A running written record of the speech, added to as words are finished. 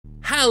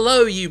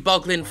Hello, you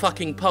Boglin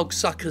fucking Pog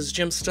suckers,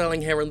 Jim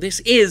Sterling here, and this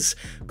is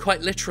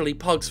quite literally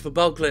Pogs for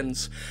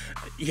Boglins.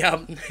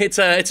 Yeah, it's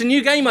a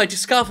new game I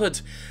discovered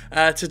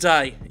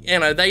today. You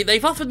know,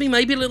 they've offered me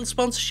maybe a little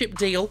sponsorship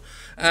deal,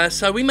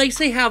 so we may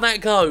see how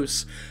that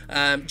goes.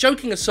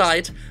 Joking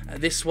aside,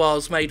 this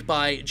was made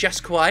by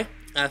Jess Kwai,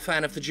 a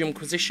fan of the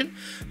Jimquisition,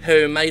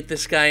 who made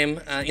this game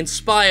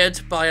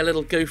inspired by a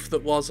little goof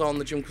that was on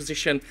the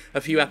Jimquisition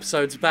a few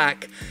episodes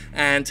back,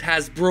 and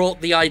has brought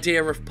the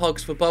idea of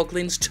Pogs for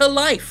Boglins to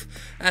life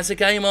as a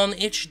game on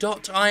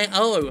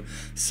itch.io.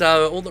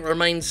 So all that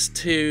remains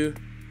to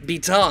be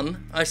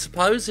done, I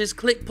suppose, is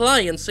click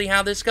play and see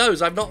how this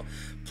goes. I've not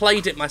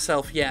played it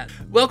myself yet.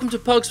 Welcome to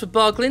Pogs for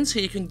Boglins,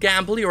 here you can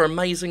gamble your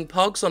amazing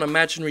Pogs on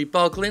imaginary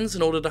Boglins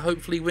in order to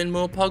hopefully win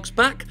more Pogs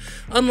back.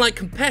 Unlike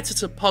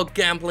competitor Pog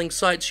gambling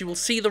sites, you will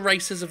see the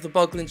races of the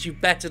Boglins you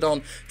betted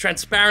on.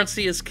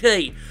 Transparency is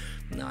key.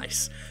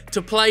 Nice.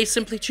 To play,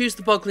 simply choose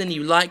the Boglin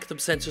you like. The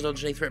percentage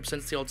underneath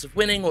represents the odds of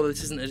winning, although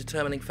this isn't a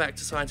determining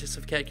factor. Scientists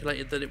have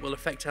calculated that it will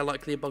affect how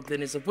likely a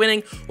Boglin is of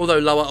winning, although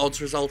lower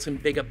odds result in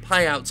bigger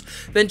payouts.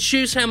 Then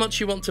choose how much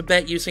you want to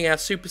bet using our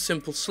super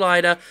simple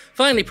slider.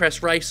 Finally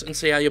press race and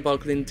see how your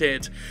Boglin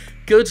did.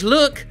 Good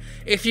luck!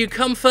 If you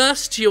come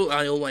first,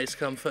 I always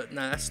come first.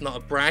 No, that's not a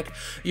brag.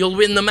 You'll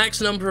win the max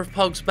number of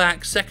Pogs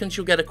back. Second,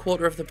 you'll get a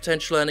quarter of the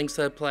potential earnings.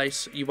 Third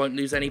place, you won't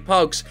lose any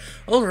Pogs.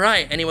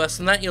 Alright, any worse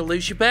than that, you'll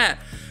lose your bet.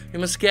 You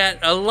must get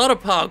a lot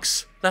of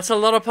Pogs. That's a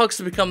lot of Pogs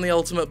to become the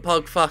ultimate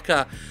Pog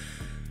fucker.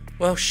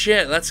 Well,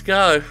 shit, let's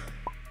go.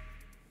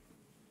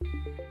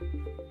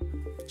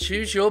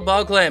 Choose your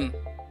Boglin.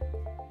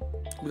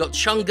 We've got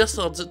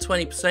Chungus, odds at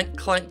 20%,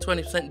 Clank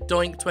 20%,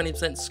 Doink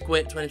 20%,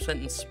 Squit 20%,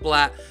 and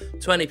Splat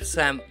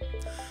 20%.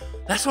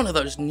 That's one of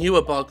those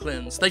newer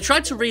Boglins. They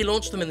tried to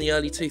relaunch them in the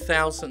early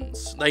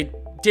 2000s. They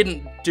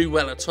didn't do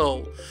well at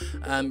all.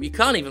 You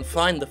can't even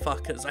find the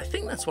fuckers. I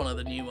think that's one of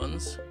the new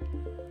ones.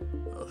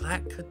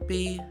 That could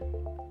be...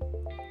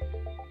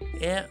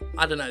 yeah,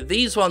 I don't know.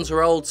 These ones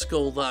are old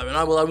school though, and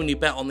I will only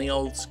bet on the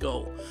old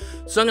school.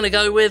 So I'm going to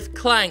go with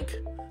Clank.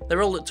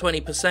 They're all at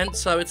 20%,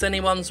 so it's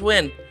anyone's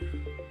win.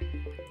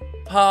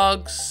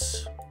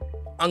 Pogs.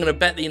 I'm going to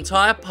bet the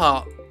entire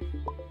pot.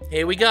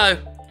 Here we go.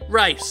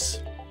 Race.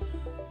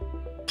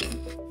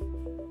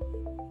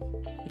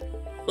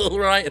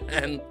 Alright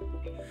then.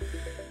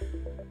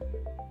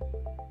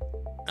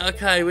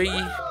 Okay, we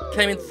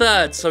came in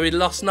third, so we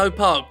lost no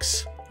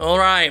Pogs.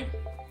 Alright.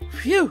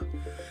 Phew.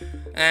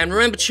 And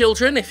remember,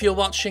 children, if you're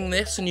watching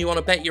this and you want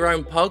to bet your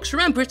own Pogs,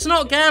 remember, it's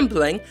not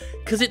gambling,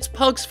 because it's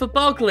Pogs for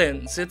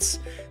Boglins.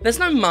 There's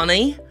no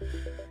money.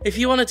 If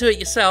you want to do it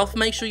yourself,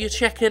 make sure you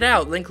check it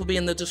out. Link will be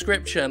in the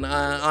description.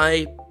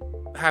 I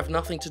have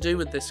nothing to do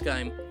with this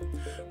game.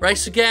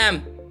 Race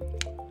again.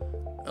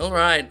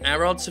 Alright,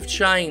 our odds have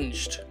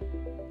changed.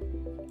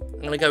 I'm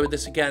going to go with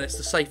this again. It's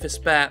the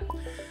safest bet.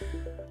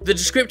 The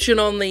description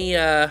on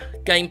the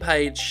game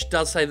page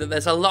does say that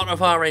there's a lot of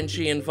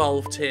RNG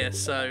involved here,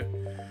 so...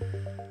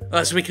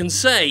 as we can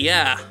see,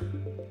 yeah.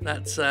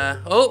 That's,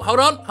 oh, hold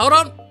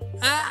on!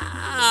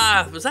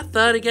 Ah! Was that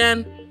third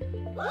again?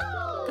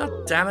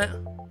 God damn it.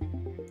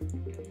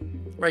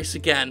 Race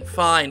again,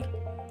 fine.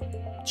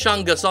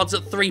 Chungus, odds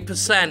at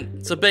 3%.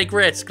 It's a big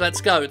risk,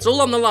 let's go. It's all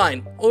on the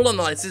line. All on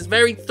the line. This is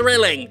very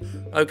thrilling,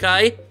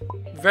 okay?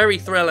 Very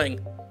thrilling.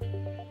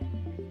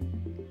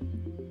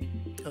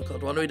 Oh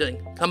god, what are we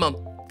doing? Come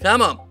on.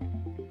 Come on.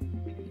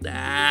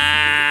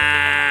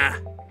 Ah!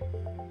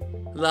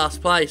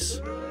 Last place.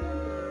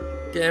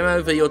 Game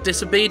over. You're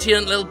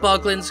disobedient, little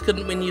Boglins.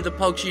 Couldn't win you the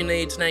Pogs you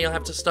need. Now you'll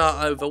have to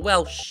start over.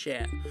 Well,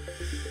 shit.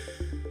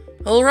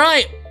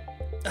 Alright.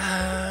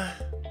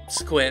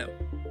 Squid.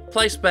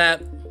 Place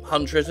bet.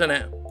 100, isn't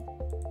it?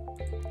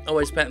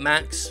 Always bet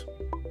max.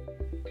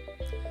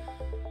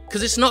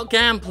 Because it's not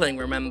gambling,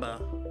 remember.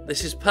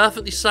 This is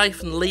perfectly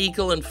safe and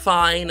legal and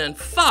fine and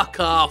fuck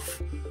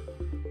off.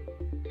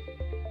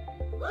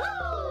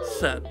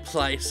 Third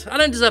place. I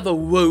don't deserve a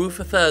woo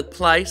for third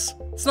place.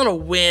 It's not a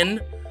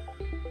win.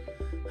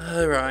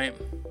 Alright.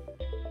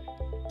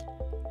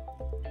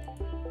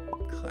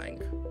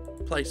 Clank.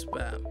 Place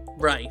bet.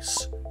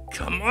 Race.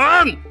 Come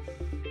on!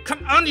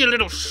 Come on, you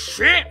little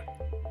shit!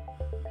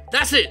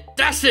 That's it!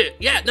 That's it!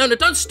 Yeah, no,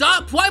 don't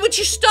stop! Why would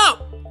you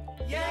stop?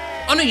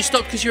 Yay! Oh no, you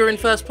stopped because you were in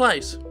first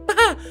place.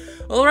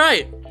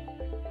 Alright.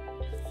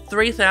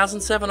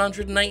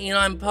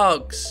 3,789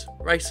 Pogs.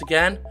 Race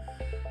again.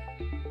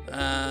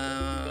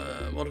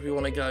 What do we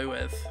want to go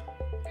with?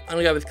 I'm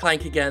going to go with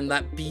Clank again,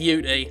 that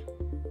beauty.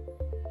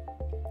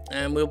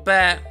 And we'll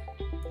bet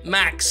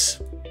max.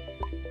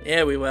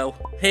 Yeah, we will.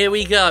 Here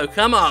we go.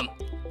 Come on.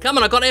 Come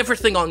on, I got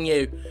everything on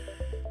you.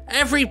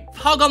 Every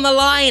Pog on the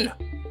line.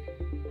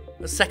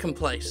 That's second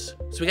place.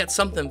 So we get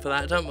something for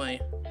that, don't we?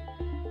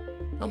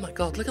 Oh my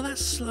god, look at that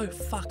slow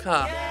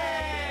fucker.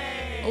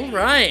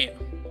 Alright.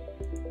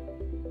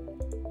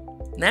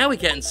 Now we're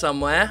getting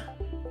somewhere.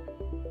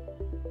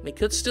 We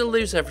could still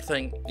lose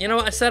everything. You know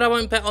what, I said I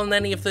won't bet on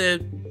any of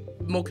the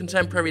more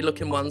contemporary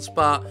looking ones,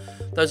 but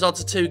those odds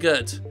are too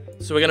good.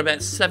 So we're going to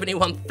bet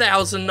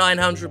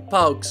 71,900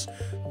 Pogs.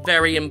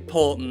 Very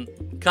important.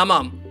 Come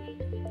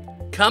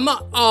on. Come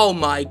on. Oh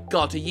my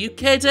god, are you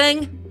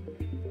kidding?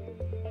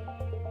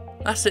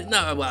 That's it.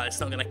 No, well, it's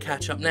not going to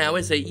catch up now,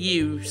 is it?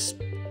 You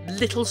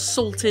little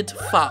salted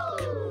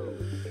fuck.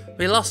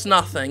 We lost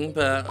nothing,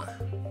 but...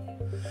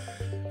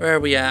 Where are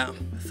we at?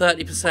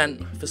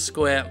 30% for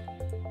Square.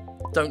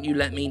 Don't you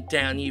let me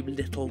down, you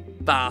little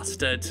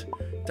bastard.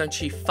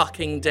 Don't you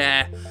fucking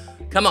dare.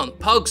 Come on,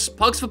 Pogs.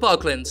 Pogs for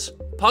Boglins.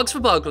 Pogs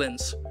for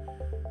Boglins.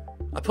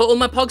 I put all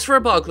my Pogs for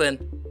a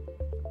Boglin.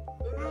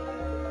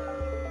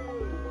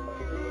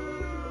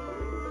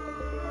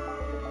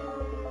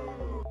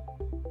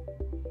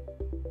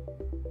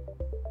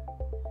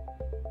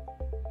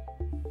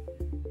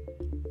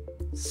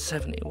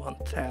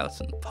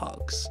 $71,000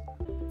 Pogs.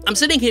 I'm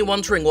sitting here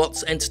wondering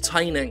what's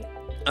entertaining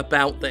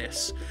about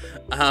this.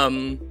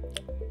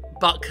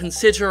 But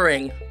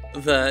considering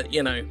that,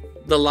 you know,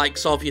 the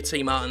likes of your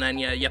Team Art and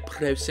your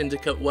Pro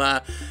Syndicate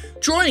were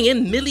drawing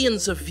in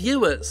millions of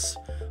viewers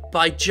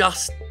by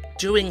just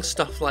doing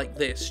stuff like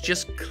this,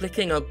 just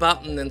clicking a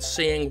button and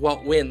seeing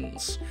what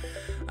wins.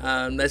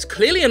 There's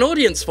clearly an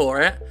audience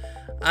for it.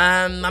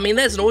 I mean,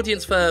 there's an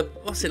audience for,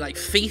 what's it, like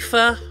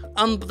FIFA?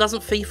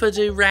 Doesn't FIFA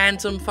do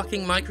random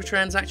fucking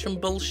microtransaction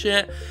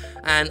bullshit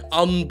and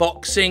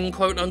unboxing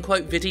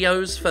quote-unquote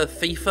videos for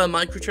FIFA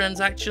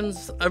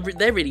microtransactions?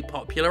 They're really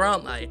popular,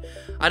 aren't they?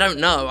 I don't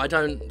know, I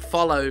don't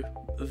follow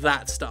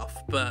that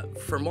stuff,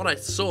 but from what I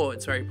saw,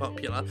 it's very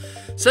popular.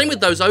 Same with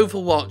those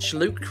Overwatch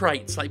loot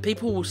crates. Like,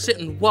 people will sit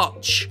and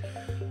watch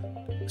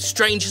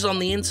strangers on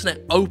the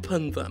internet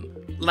open them.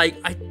 Like,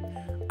 I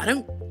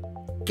don't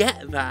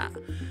get that.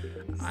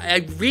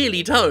 I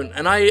really don't,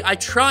 and I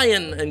try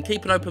and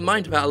keep an open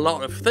mind about a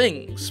lot of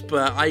things,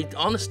 but I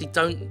honestly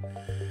don't.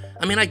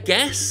 I mean, I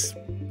guess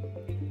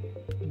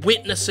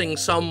witnessing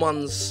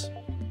someone's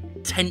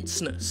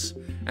tenseness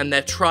and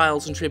their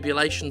trials and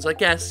tribulations, I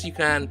guess you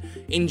can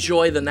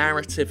enjoy the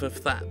narrative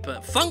of that,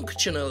 but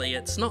functionally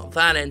it's not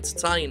that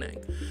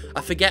entertaining.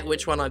 I forget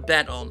which one I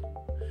bet on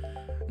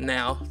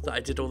now that I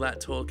did all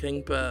that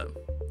talking, but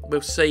we'll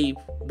see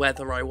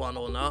whether I won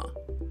or not.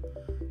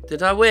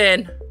 Did I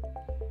win?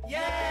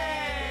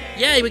 Yay!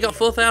 Yay, we got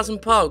 4,000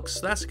 Pogs.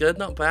 That's good,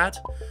 not bad.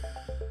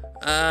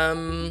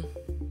 I'm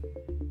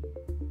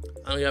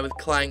gonna go with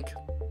Clank.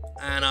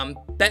 And I'm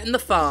betting the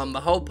farm, the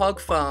whole Pog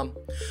farm.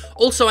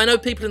 Also, I know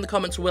people in the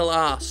comments will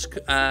ask.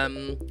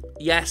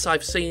 Yes,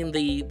 I've seen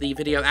the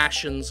video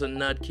Ashens and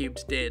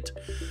Nerdcubed did,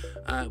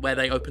 where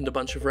they opened a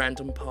bunch of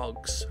random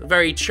Pogs.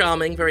 Very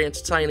charming, very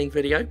entertaining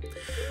video.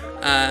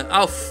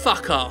 Oh,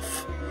 fuck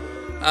off.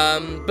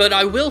 But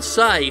I will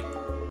say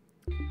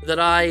that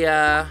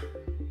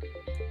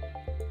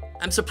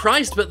I'm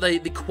surprised at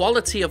the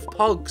quality of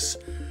Pogs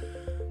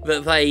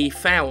that they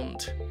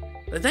found.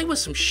 They were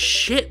some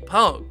shit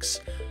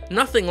Pogs.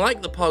 Nothing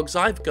like the Pogs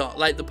I've got.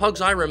 Like, the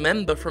Pogs I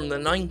remember from the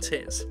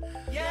 90s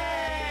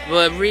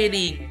were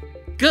really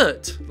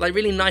good. Like,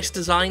 really nice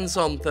designs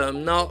on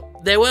them.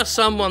 There were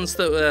some ones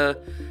that were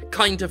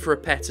kind of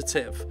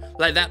repetitive.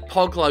 Like that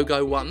Pog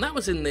logo one. That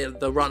was in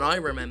the run I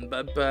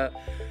remember, but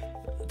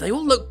they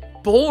all look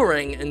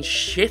boring and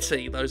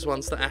shitty, those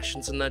ones that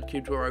Ashens and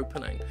Nerdcubed were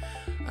opening.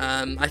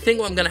 I think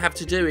what I'm going to have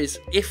to do is,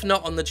 if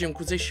not on the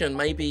Jimquisition,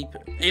 maybe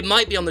it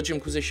might be on the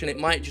Jimquisition, it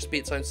might just be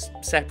its own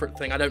separate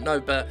thing, I don't know,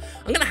 but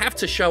I'm going to have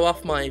to show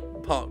off my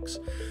Pogs.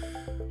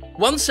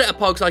 One set of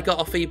Pogs I got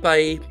off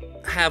eBay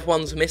have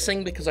ones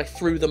missing because I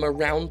threw them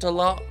around a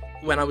lot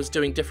when I was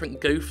doing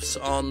different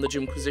goofs on the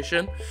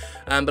Jimquisition,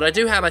 but I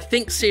do have, I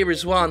think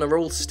Series 1 are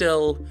all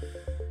still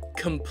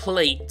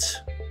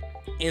complete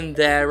in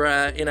their,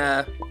 in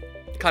a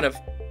kind of,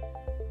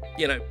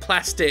 you know,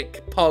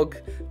 plastic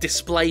Pog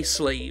display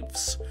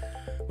sleeves,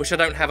 which I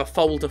don't have a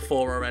folder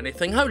for or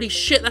anything. Holy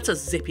shit, that's a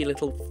zippy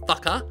little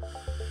fucker.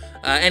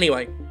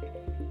 Anyway,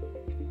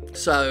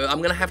 so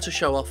I'm gonna have to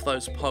show off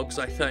those Pogs,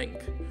 I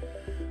think.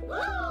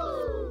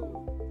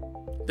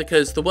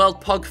 Because the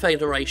World Pog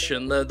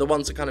Federation, the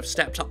ones that kind of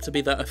stepped up to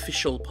be the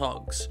official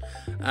Pogs,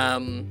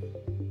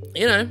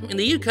 you know, in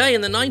the UK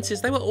in the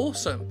 90s, they were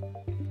awesome.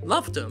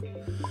 Loved them.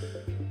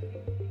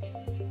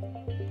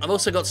 I've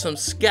also got some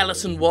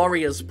Skeleton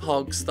Warriors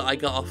Pogs that I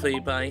got off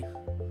eBay.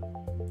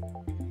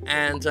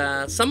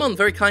 And someone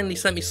very kindly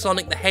sent me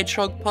Sonic the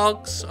Hedgehog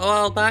Pogs a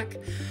while back.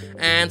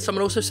 And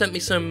someone also sent me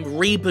some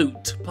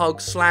Reboot Pog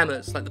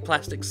Slammers, like the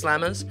plastic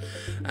slammers.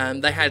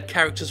 They had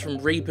characters from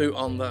Reboot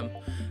on them.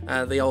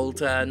 The old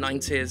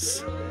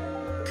 90s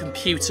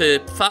computer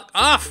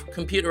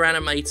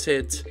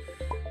animated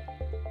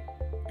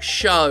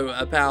show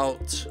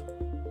about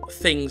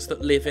things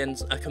that live in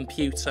a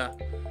computer.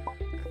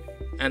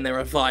 And there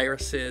are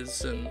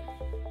viruses, and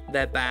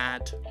they're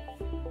bad,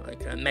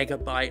 like a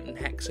megabyte and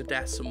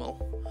hexadecimal,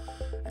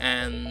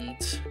 and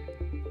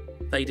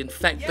they'd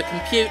infect the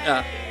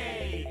computer.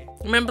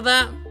 Remember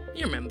that?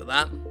 You remember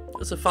that. It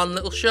was a fun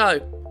little show.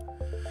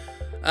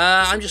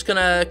 I'm just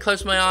gonna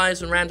close my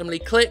eyes and randomly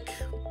click.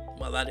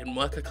 Well, that didn't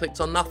work. I clicked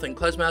on nothing.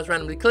 Close my eyes,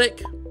 randomly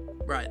click.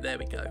 Right, there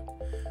we go.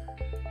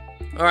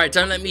 Alright,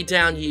 don't let me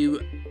down,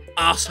 you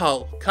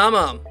asshole. Come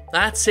on.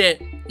 That's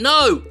it.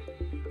 No!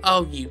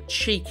 Oh, you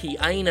cheeky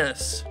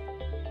anus.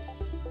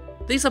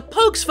 These are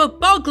Pogs for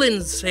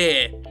Boglins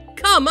here.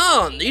 Come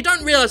on, you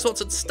don't realise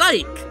what's at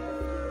stake.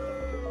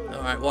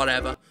 Alright,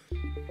 whatever.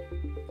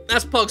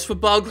 That's Pogs for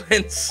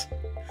Boglins.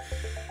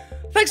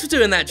 Thanks for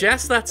doing that,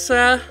 Jess. That's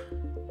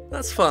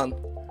fun.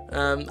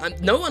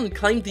 No one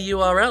claimed the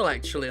URL,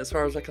 actually, as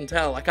far as I can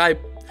tell. Like, I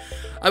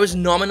was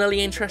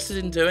nominally interested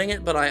in doing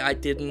it, but I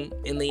didn't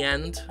in the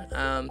end.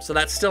 So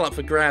that's still up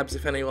for grabs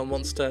if anyone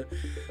wants to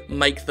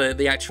make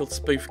the actual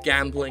spoof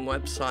gambling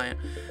website.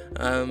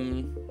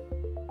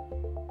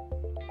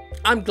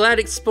 I'm glad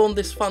it spawned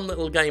this fun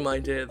little game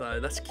idea, though.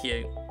 That's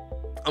cute.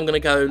 I'm gonna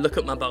go look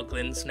at my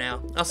Boglins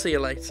now. I'll see you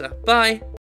later. Bye!